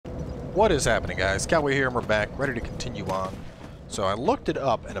What is happening, guys? Cowboy here, and we're back, ready to continue on. So I looked it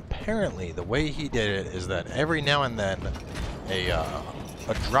up, and apparently the way he did it is that every now and then a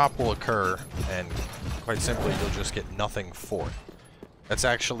drop will occur, and quite simply you'll just get nothing for it. That's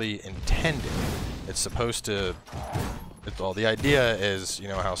actually intended. It's supposed to... well, the idea is, you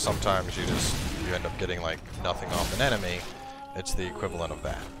know how sometimes you end up getting like nothing off an enemy. It's the equivalent of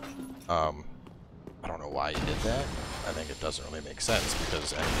that. I don't know why he did that. I think it doesn't really make sense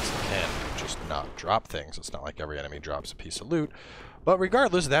because enemies can just not drop things. It's not like every enemy drops a piece of loot. But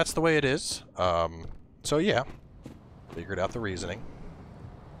regardless, that's the way it is. So yeah, figured out the reasoning.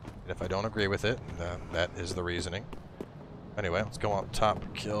 And if I don't agree with it, that is the reasoning. Anyway, let's go up top,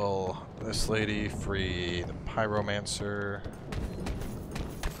 kill this lady, free the pyromancer.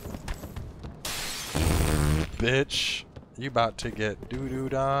 Bitch, you about to get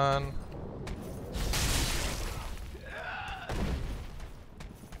doo-dooed on.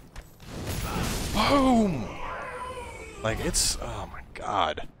 Boom! Like, it's... oh my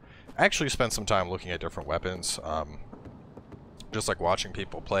god. I actually spent some time looking at different weapons. Just like watching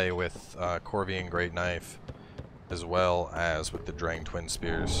people play with Corvian Great Knife, as well as with the Drang Twin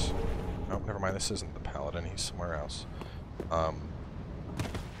Spears. Oh, never mind, this isn't the Paladin, he's somewhere else. I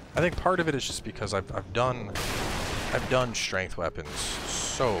think part of it is just because I've done strength weapons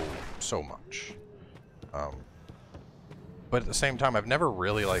so much. But at the same time, I've never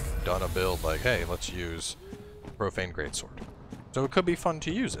really like done a build like, hey, let's use Profane Greatsword. So it could be fun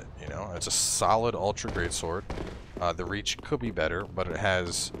to use it, you know? It's a solid Ultra Greatsword. The reach could be better, but it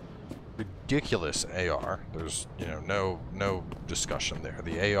has ridiculous AR. There's, you know, no discussion there.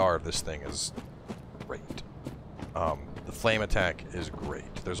 The AR of this thing is great. The flame attack is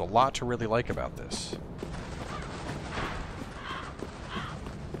great. There's a lot to really like about this.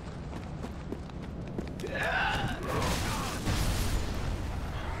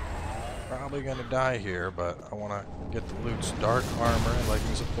 Probably gonna die here, but I want to get the loots. Dark armor,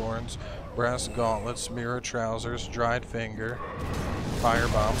 leggings of thorns, brass gauntlets, mirror trousers, dried finger, fire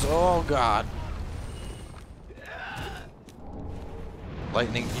bombs. Oh god!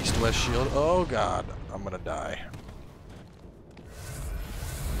 Lightning east-west shield. Oh god, I'm gonna die.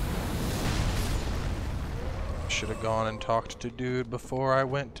 Should have gone and talked to dude before I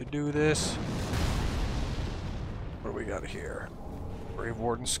went to do this. What do we got here? Brave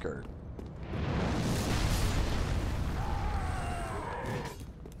Warden skirt.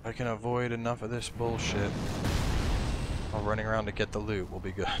 I can avoid enough of this bullshit while running around to get the loot, we'll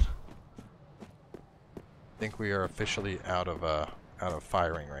be good. I think we are officially out of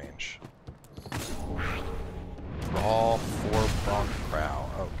firing range. All four-pronged prow.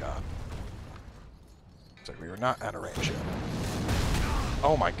 Oh god. Looks like we were not out of range yet.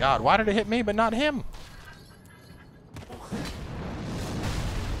 Oh my god, why did it hit me but not him?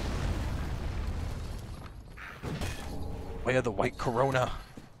 Way of the white corona.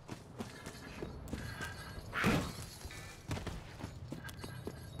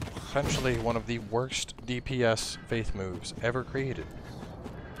 Essentially one of the worst DPS faith moves ever created.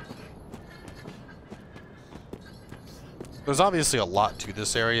 There's obviously a lot to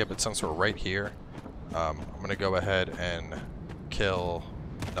this area, but since we're right here, I'm gonna go ahead and kill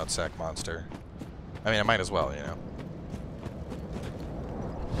Nutsack Monster. I mean, I might as well, you know.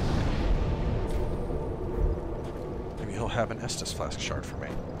 Maybe he'll have an Estus Flask shard for me.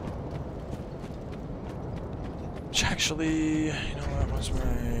 Which actually, you know what was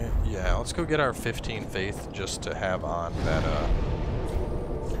right? Yeah, let's go get our 15 faith just to have on that,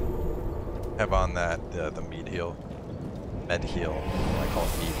 the mead heal. Med heal. I call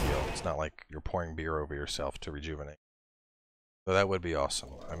it mead heal. It's not like you're pouring beer over yourself to rejuvenate. So that would be awesome.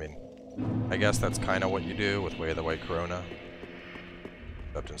 I mean, I guess that's kind of what you do with Way of the White Corona.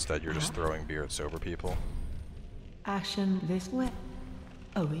 Except instead you're just throwing beer at sober people. Ashen this way.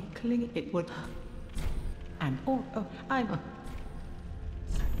 Awakening it would. And oh, I'm.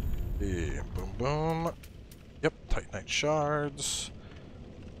 Yeah, boom, boom. Yep, Titanite shards.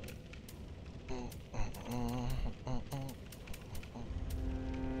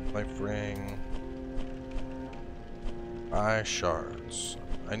 Life ring. 5 shards.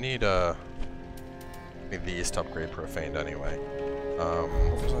 I need these to upgrade Profaned anyway.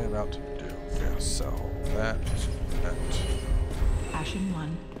 What was I about to do? Yeah, sell that. Ashen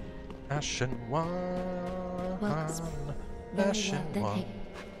one. Ashen one. Ashen one.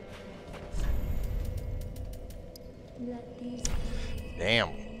 Damn.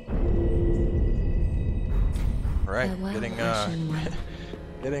 Alright,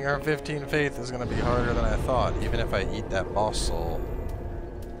 getting our 15 faith is gonna be harder than I thought, even if I eat that boss soul.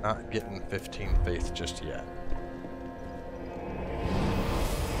 Not getting 15 faith just yet.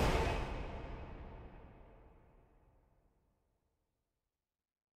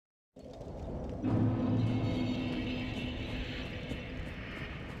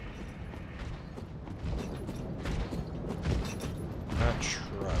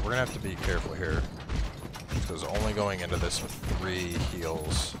 we're gonna have to be careful here. Because only going into this with 3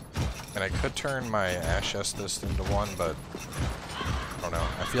 heals. And I could turn my Ash Estus into 1, but I don't know.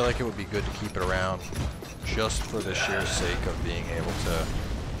 I feel like it would be good to keep it around just for the sheer sake of being able to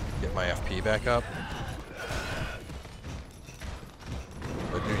get my FP back up.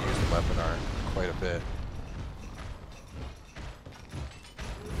 I do use the weapon art quite a bit.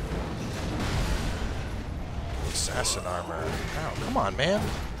 Assassin armor. Ow, come on, man.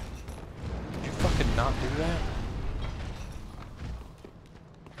 Did you fucking not do that?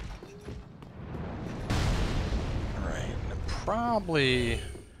 Alright, probably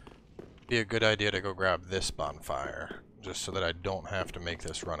be a good idea to go grab this bonfire, just so that I don't have to make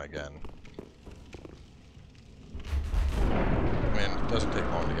this run again. I mean, it doesn't take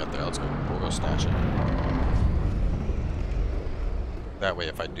long to get there. Let's go. We'll go snatch it. That way,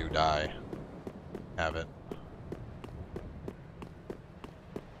 if I do die, have it.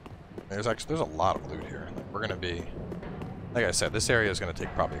 There's a lot of loot here. We're gonna be, like I said, this area is gonna take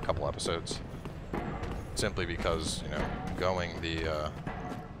probably a couple episodes, simply because, you know, going the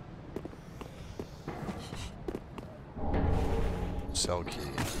cell key.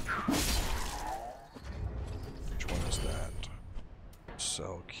 Which one is that?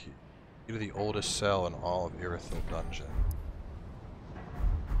 Cell key. Key to the oldest cell in all of Irithyll Dungeon.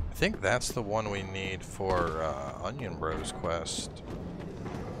 I think that's the one we need for Onion Bros quest.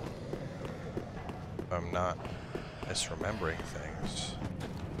 If I'm not misremembering things.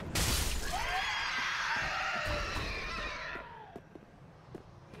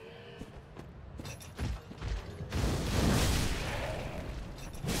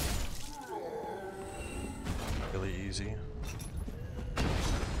 Really easy.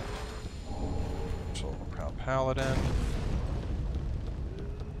 Silver Proud Paladin.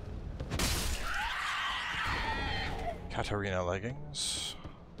 Katarina leggings.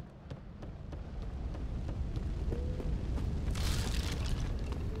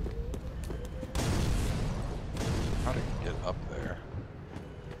 How to get up there?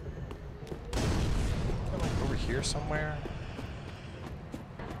 Like over here somewhere?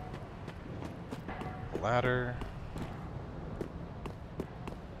 Ladder.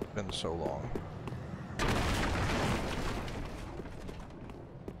 It's been so long.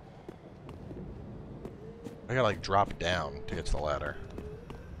 I gotta like drop down to get to the ladder.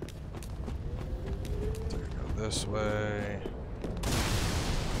 So I go this way.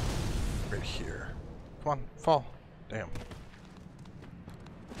 Right here. Come on, fall. Damn.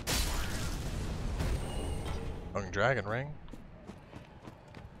 Young dragon ring.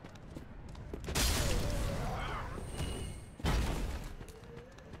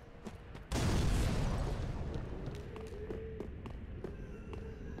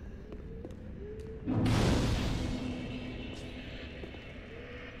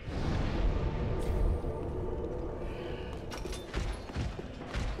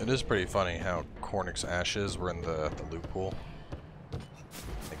 It is pretty funny how Cornix's ashes were in the loot pool.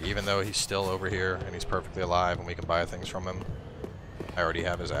 Like, even though he's still over here and he's perfectly alive and we can buy things from him, I already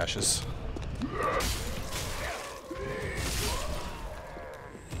have his ashes.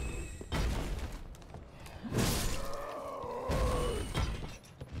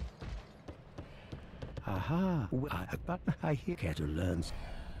 Aha, but I care to learn.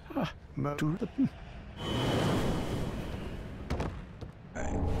 To the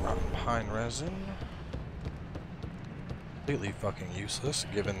Rotten pine resin. Completely fucking useless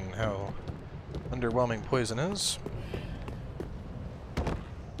given how underwhelming poison is.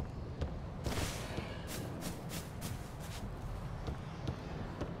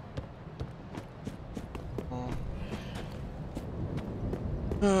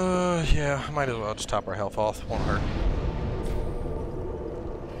 Yeah, might as well just top our health off. Won't hurt.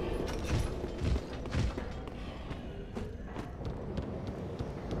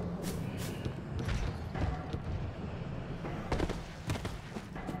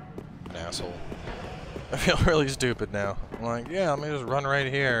 Asshole. I feel really stupid now. I'm like, yeah, let me just run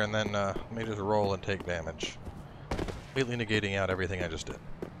right here and then let me just roll and take damage. Completely negating out everything I just did.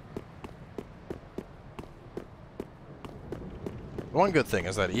 The one good thing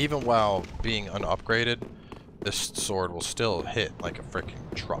is that even while being unupgraded, this sword will still hit like a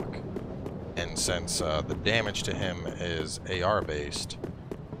freaking truck. And since the damage to him is AR based,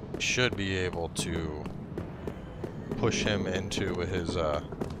 should be able to push him into his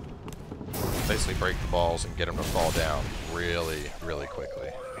basically break the balls and get him to fall down really, really quickly.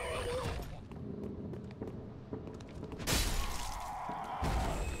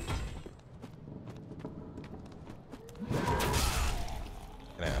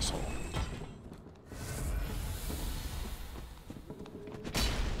 An asshole.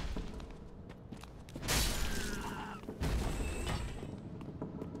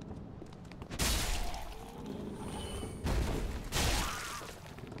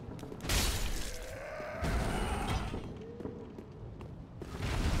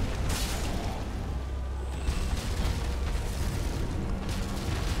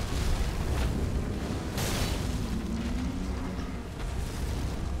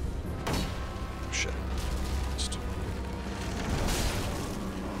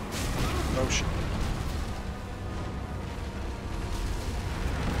 Oh shit.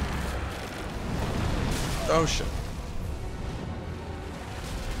 Oh shit.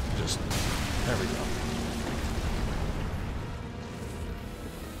 Just, there we go.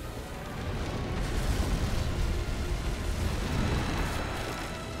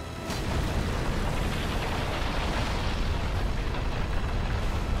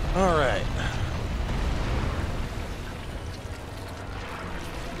 All right.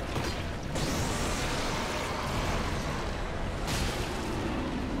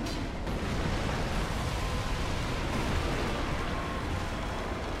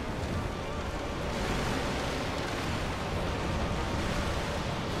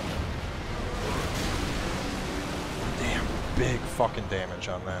 Damn, big fucking damage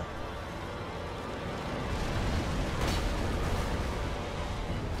on that.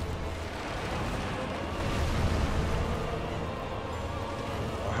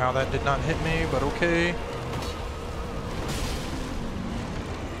 How that did not hit me, but okay.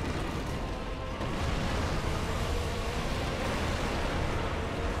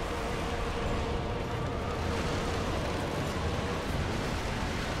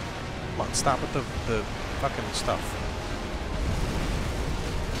 Come on, stop with the fucking stuff.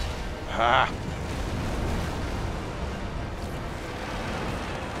 Ah!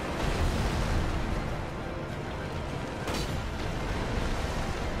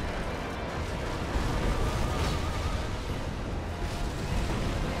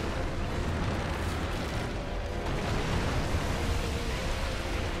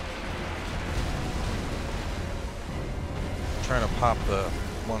 Trying to pop the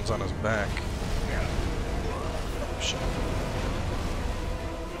ones on his back. Oh, shit.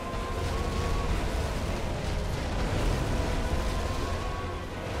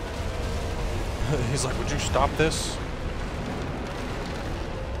 He's like, would you stop this?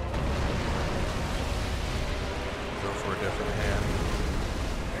 Go for a different hand.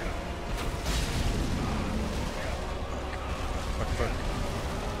 Fuck, fuck, fuck.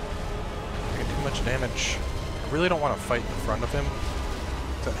 Taking too much damage. I really don't want to fight in front of him.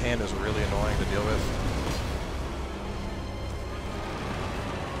 That hand is really annoying to deal with.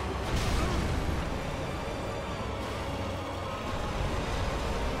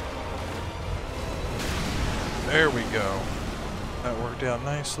 There we go. That worked out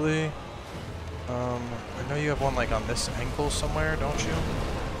nicely. I know you have one like on this ankle somewhere, don't you?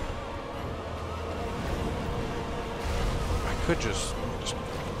 I could just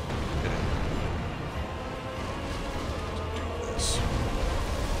get it. Do this.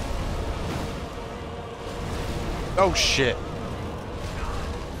 Oh shit!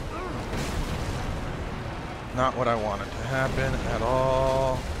 Not what I wanted to happen at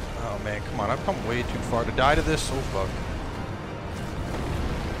all. Oh man, come on, I've come way too far to die to this. Oh fuck.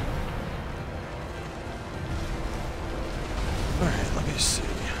 Alright, let me see.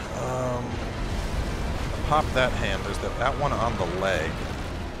 Pop that hand. There's that one on the leg.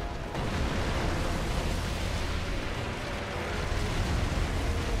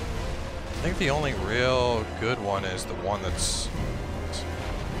 I think the only real good one is the one that's...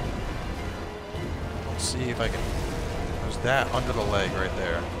 Let's see if I can... There's that under the leg right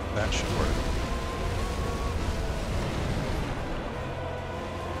there. That should work.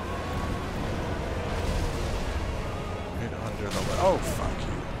 Right under the leg. Oh, fuck you.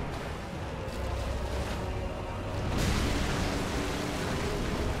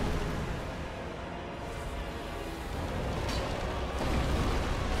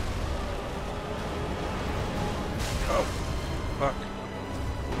 Oh, fuck.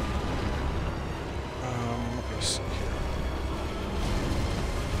 Let me see here.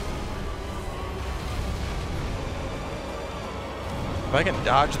 If I can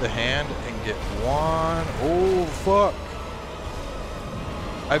dodge the hand and get one... Oh, fuck.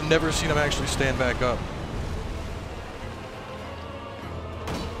 I've never seen him actually stand back up.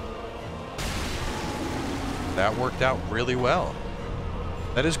 That worked out really well.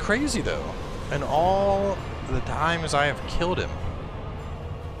 That is crazy, though. And all the times I have killed him,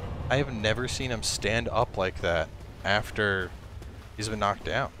 I have never seen him stand up like that after he's been knocked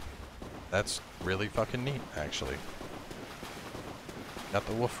down. That's really fucking neat, actually. Got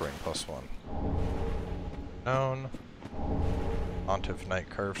the wolf ring +1. Known. Pontiff Knight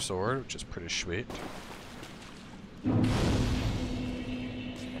Curved Sword, which is pretty sweet.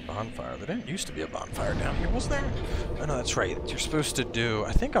 Bonfire. There didn't used to be a bonfire down here, was there? Oh no, that's right. You're supposed to do...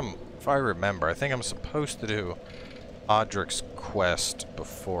 if I remember, I think I'm supposed to do Audric's quest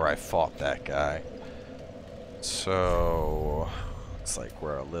before I fought that guy. So... looks like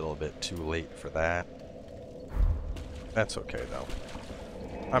we're a little bit too late for that. That's okay, though.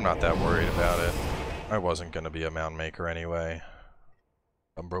 I'm not that worried about it. I wasn't gonna be a mound maker anyway.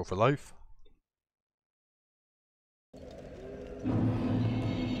 I'm bro for life.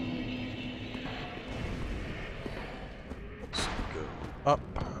 Let's go up,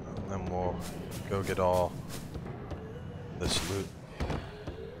 and then we'll go get all this loot.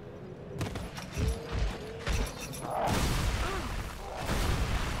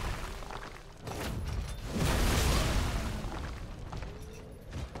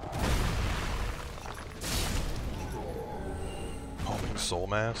 Homing soul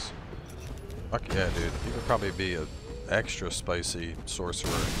mass? Fuck yeah, dude. You could probably be an extra spicy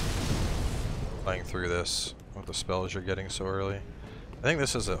sorcerer playing through this with the spells you're getting so early. I think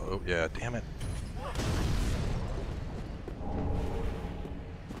this is a... oh yeah, damn it.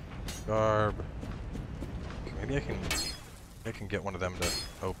 Garb. Maybe I can get one of them to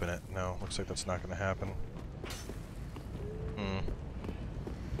open it. No, looks like that's not gonna happen.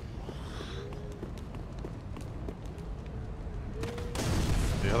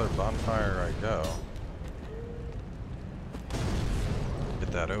 The other bonfire I go.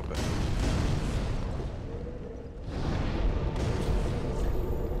 Get that open.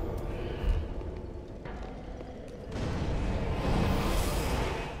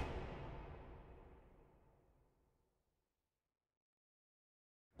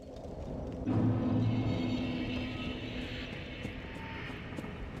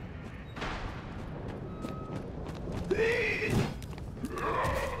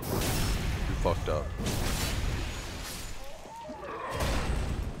 Fucked up.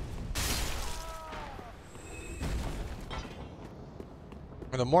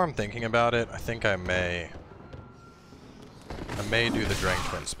 And the more I'm thinking about it, I think I may do the Drang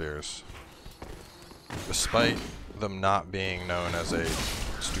Twin Spears. Despite them not being known as a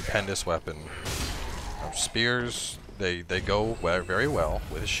stupendous weapon, spears, they go very well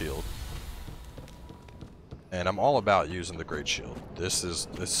with a shield. And I'm all about using the Great Shield. It's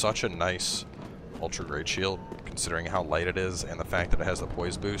such a nice Ultra Great Shield, considering how light it is and the fact that it has the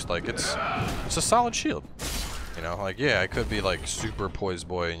poise boost. Like, it's a solid shield. You know, like, yeah, I could be like super poise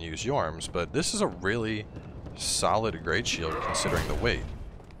boy and use Yorms, but this is a really solid Great Shield considering the weight.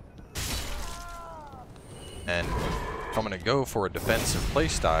 And if I'm gonna go for a defensive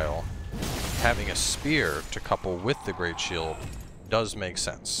playstyle, having a spear to couple with the Great Shield does make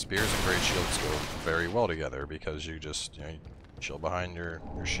sense. Spears and Great Shields go very well together because you just, you know, you chill behind your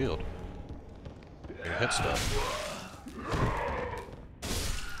shield. You hit stuff.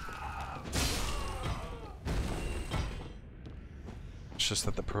 It's just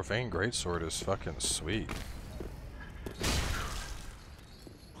that the Profane Greatsword is fucking sweet.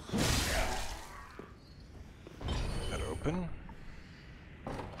 That open?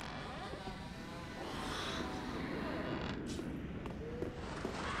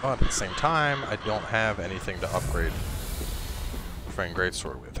 But at the same time, I don't have anything to upgrade Profane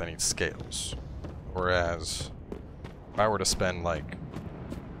Greatsword with. I need scales. Whereas, if I were to spend like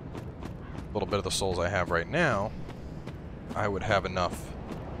a little bit of the souls I have right now, I would have enough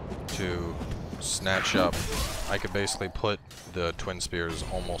to snatch up. I could basically put the Twin Spears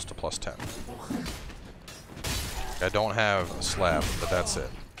almost to +10. I don't have a slab, but that's it.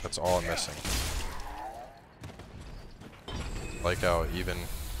 That's all I'm missing. Like how even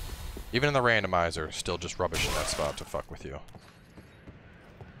in the randomizer, still just rubbish in that spot to fuck with you.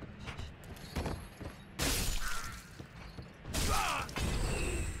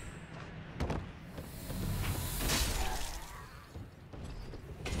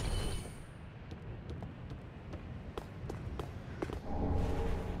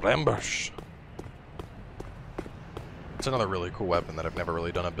 Embers. It's another really cool weapon that I've never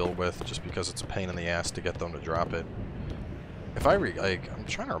really done a build with, just because it's a pain in the ass to get them to drop it. If I I'm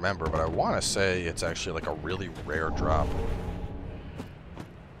trying to remember, but I want to say it's actually like a really rare drop.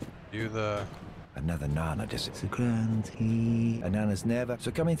 Do the another Nana disappearancy. A Nana's never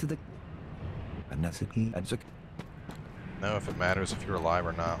succumbing to the another and know if it matters if you're alive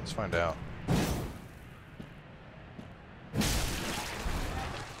or not. Let's find out.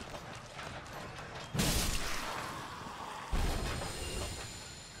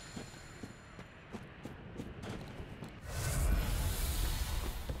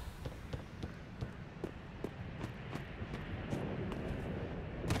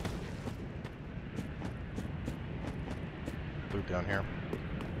 Down here.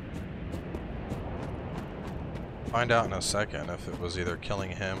 Find out in a second if it was either killing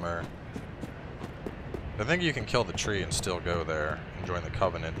him or... I think you can kill the tree and still go there and join the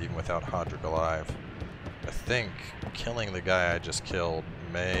Covenant even without Hodrick alive. I think killing the guy I just killed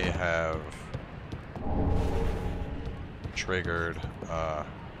may have triggered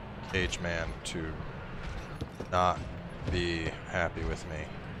Age man to not be happy with me.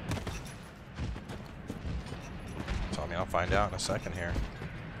 So I mean, I'll find out in a second here.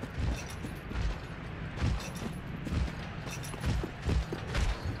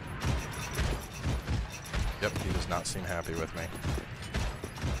 Yep, he does not seem happy with me.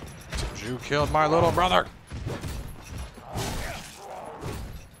 You killed my little brother!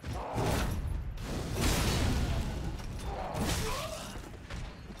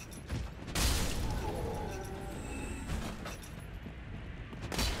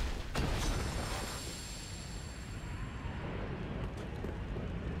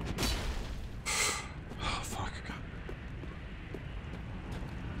 Oh, fuck.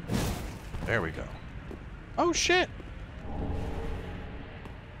 There we go. Oh, shit!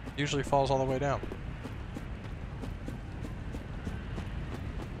 Usually falls all the way down.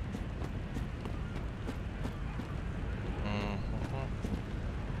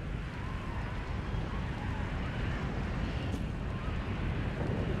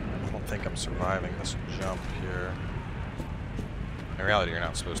 I don't think I'm surviving this jump here. In reality, you're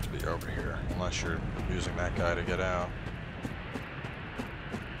not supposed to be over here unless you're using that guy to get out.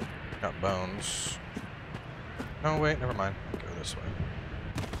 Got bones. No, wait, never mind. I'll go this way.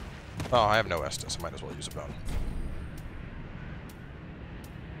 Oh, I have no Estus. I might as well use a bone.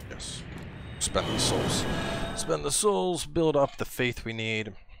 Yes. Spend the souls. Spend the souls, build up the faith we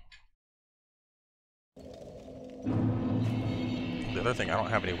need. The other thing, I don't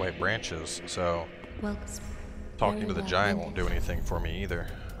have any white branches, so talking to the giant won't do anything for me either.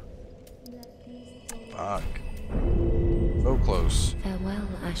 Fuck. So close. Farewell,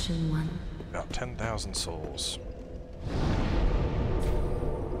 Ashen One. About 10,000 souls.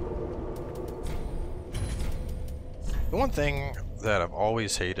 The one thing that I've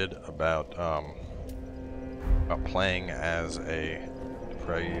always hated about playing as a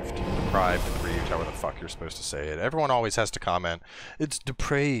deprived, however the fuck you're supposed to say it. Everyone always has to comment, it's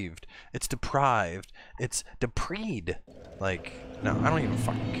depraved, it's deprived, it's depreed. Like, no, I don't even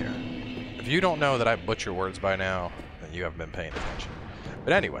fucking care. If you don't know that I butcher words by now, then you haven't been paying attention.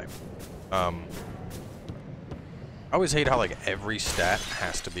 But anyway, I always hate how, like, every stat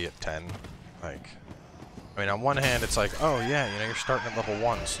has to be at 10. Like, I mean, on one hand, it's like, oh yeah, you know, you're starting at level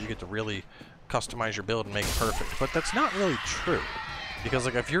 1, so you get to really customize your build and make it perfect. But that's not really true. Because,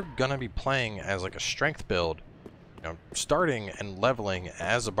 like, if you're gonna be playing as, like, a strength build, you know, starting and leveling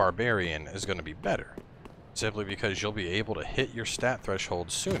as a barbarian is gonna be better. Simply because you'll be able to hit your stat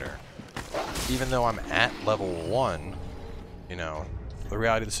threshold sooner. Even though I'm at level 1, you know, the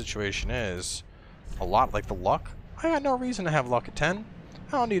reality of the situation is, a lot like the luck, I got no reason to have luck at 10.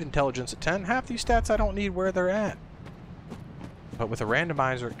 I don't need intelligence at 10. Half these stats I don't need where they're at. But with a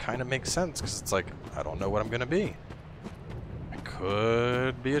randomizer, it kind of makes sense, because it's like, I don't know what I'm going to be. I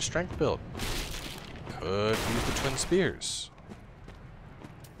could be a strength build. Could use the twin spears.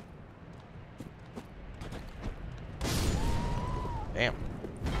 Damn.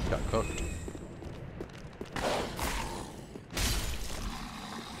 Got cooked.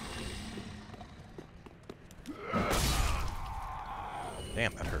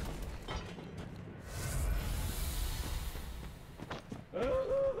 Damn, that hurt.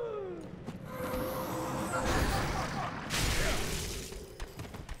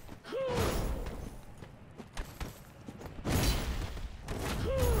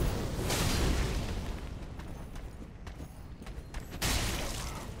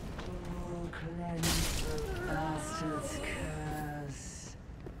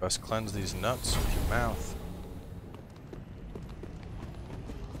 Best cleanse these nuts with your mouth.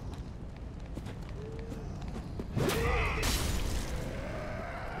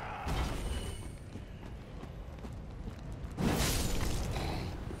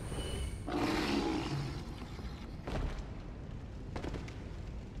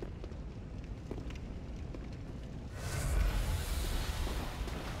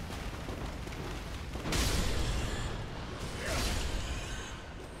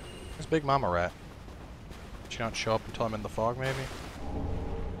 Big mama rat. Did she not show up until I'm in the fog, maybe?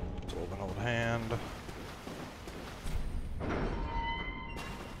 It's an old hand.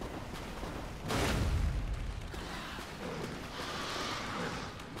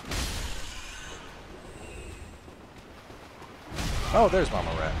 Oh, there's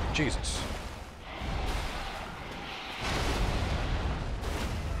mama rat. Jesus.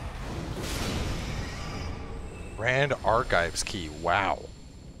 Grand Archives key. Wow.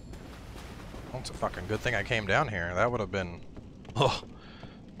 Well, it's a fucking good thing I came down here. That would have been... Oh,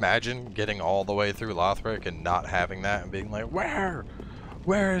 imagine getting all the way through Lothric and not having that and being like, where?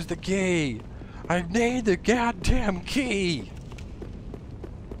 Where is the key? I need the goddamn key!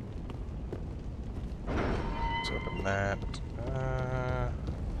 from that.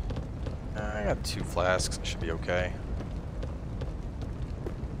 I got 2 flasks. It should be okay.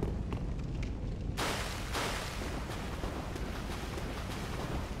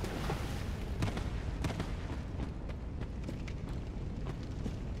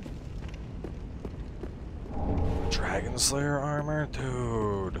 Dragon Slayer armor?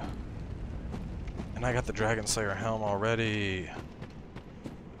 Dude. And I got the Dragon Slayer helm already.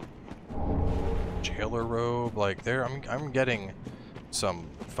 Jailer robe, like there I'm getting some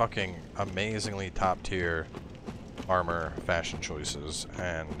fucking amazingly top tier armor fashion choices,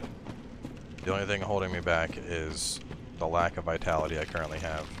 and the only thing holding me back is the lack of vitality I currently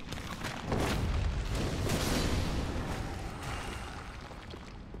have.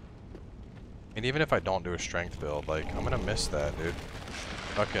 And even if I don't do a strength build, like I'm gonna miss that, dude.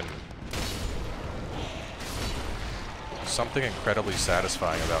 Fucking something incredibly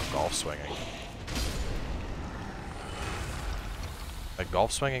satisfying about golf swinging. Like,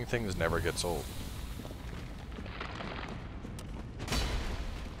 golf swinging things never gets old.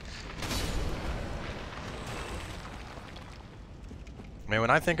 I mean,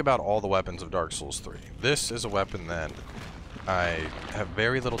 when I think about all the weapons of Dark Souls 3, this is a weapon that I have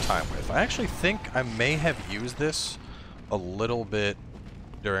very little time with. I actually think I may have used this a little bit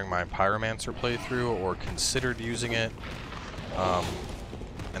during my Pyromancer playthrough, or considered using it.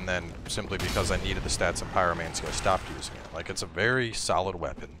 And then simply because I needed the stats in Pyromancy, I stopped using it. Like, it's a very solid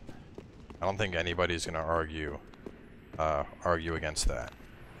weapon. I don't think anybody's gonna argue against that.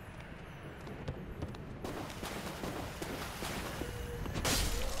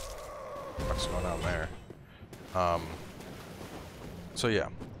 What's going on there? So yeah.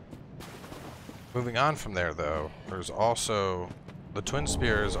 Moving on from there, though, there's also the Twin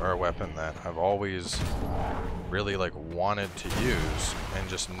Spears are a weapon that I've always really like wanted to use, and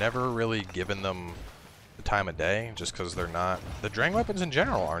just never really given them the time of day, just because they're not, the Drang weapons in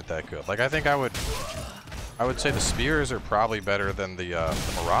general aren't that good. Like, I think I would say the spears are probably better than the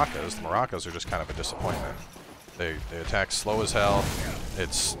maracas. The maracas are just kind of a disappointment. They attack slow as hell.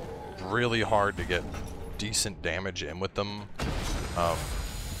 It's really hard to get decent damage in with them.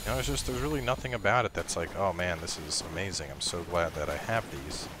 You know, it's just, there's really nothing about it that's like, oh man, this is amazing. I'm so glad that I have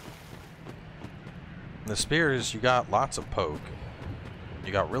these. The spears, you got lots of poke.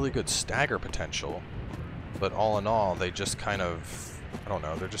 You got really good stagger potential. But all in all, they just kind of, I don't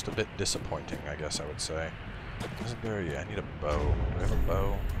know, they're just a bit disappointing, I guess I would say. Isn't there? Yeah, I need a bow. Do I have a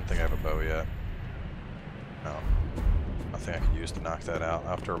bow? I don't think I have a bow yet. No. Nothing I can use to knock that out.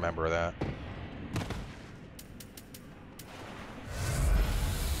 I'll have to remember that.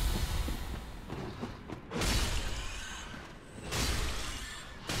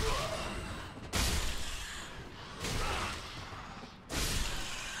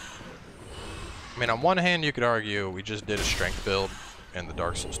 I mean, on one hand, you could argue we just did a strength build in the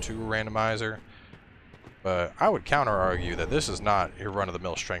Dark Souls 2 randomizer, but I would counter-argue that this is not your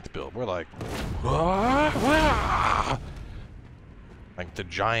run-of-the-mill strength build. We're like, like the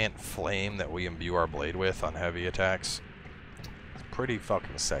giant flame that we imbue our blade with on heavy attacks. It's pretty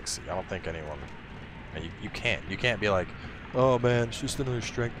fucking sexy. I don't think anyone, you can't be like, oh man, it's just another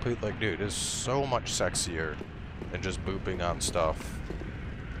strength plate. Like, dude, it's so much sexier than just booping on stuff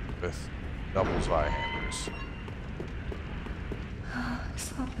with doubles via hammers.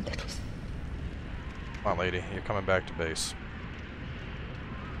 Come on, lady. You're coming back to base.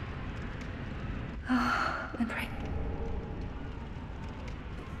 I'm pregnant.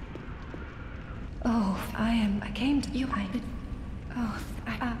 Oh, I came to you.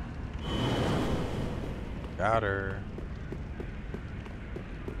 Got her.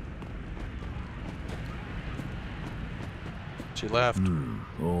 She left.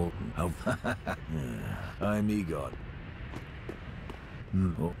 Oh, I'm Egon.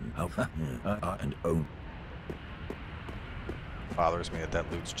 And oh. Bothers me that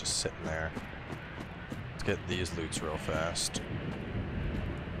that loot's just sitting there. Let's get these loots real fast.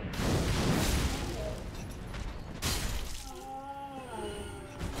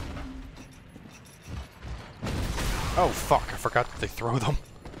 Oh fuck, I forgot that they throw them.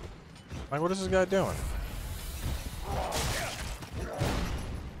 Like, what is this guy doing?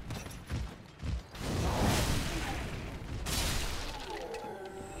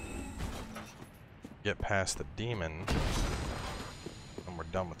 Get past the demon, and we're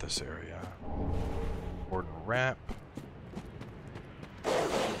done with this area. Warden Wrap.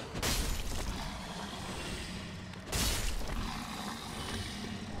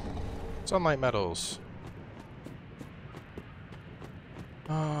 Sunlight Metals.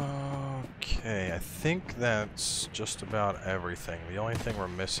 Okay, I think that's just about everything. The only thing we're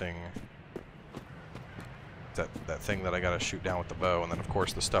missing that thing that I gotta shoot down with the bow, and then of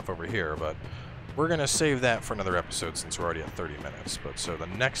course the stuff over here, but we're gonna save that for another episode since we're already at 30 minutes. But so the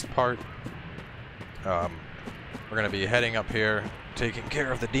next part, we're gonna be heading up here, taking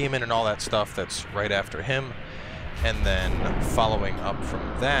care of the demon and all that stuff that's right after him, and then following up from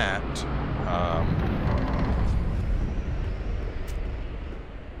that,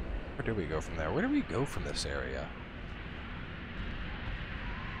 where do we go from there? Where do we go from this area?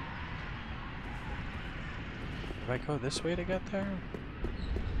 Do I go this way to get there?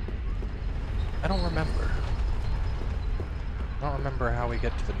 I don't remember. I don't remember how we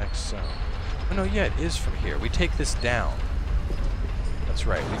get to the next zone. Oh no, yeah, it is from here. We take this down. That's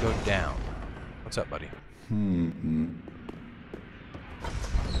right, we go down. What's up, buddy?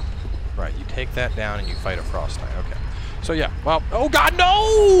 Right, you take that down and you fight a Frost Knight. Okay. So yeah, well, oh god,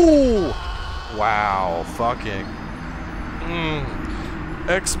 no! Wow, fucking.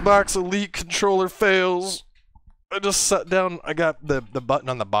 Xbox Elite controller fails. I just sat down, I got the button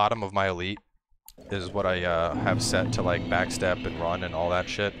on the bottom of my Elite is what I have set to like backstep and run and all that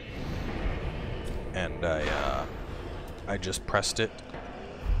shit. And I just pressed it.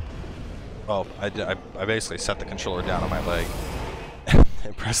 Well, I basically set the controller down on my leg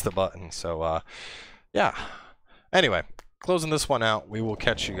and pressed the button. So yeah. Anyway, closing this one out, we will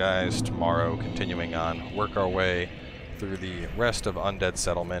catch you guys tomorrow, continuing on, work our way through the rest of Undead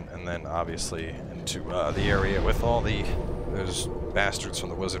Settlement, and then obviously into the area with all those bastards from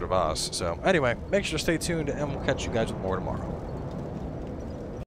the Wizard of Oz. So anyway, make sure to stay tuned, and we'll catch you guys with more tomorrow.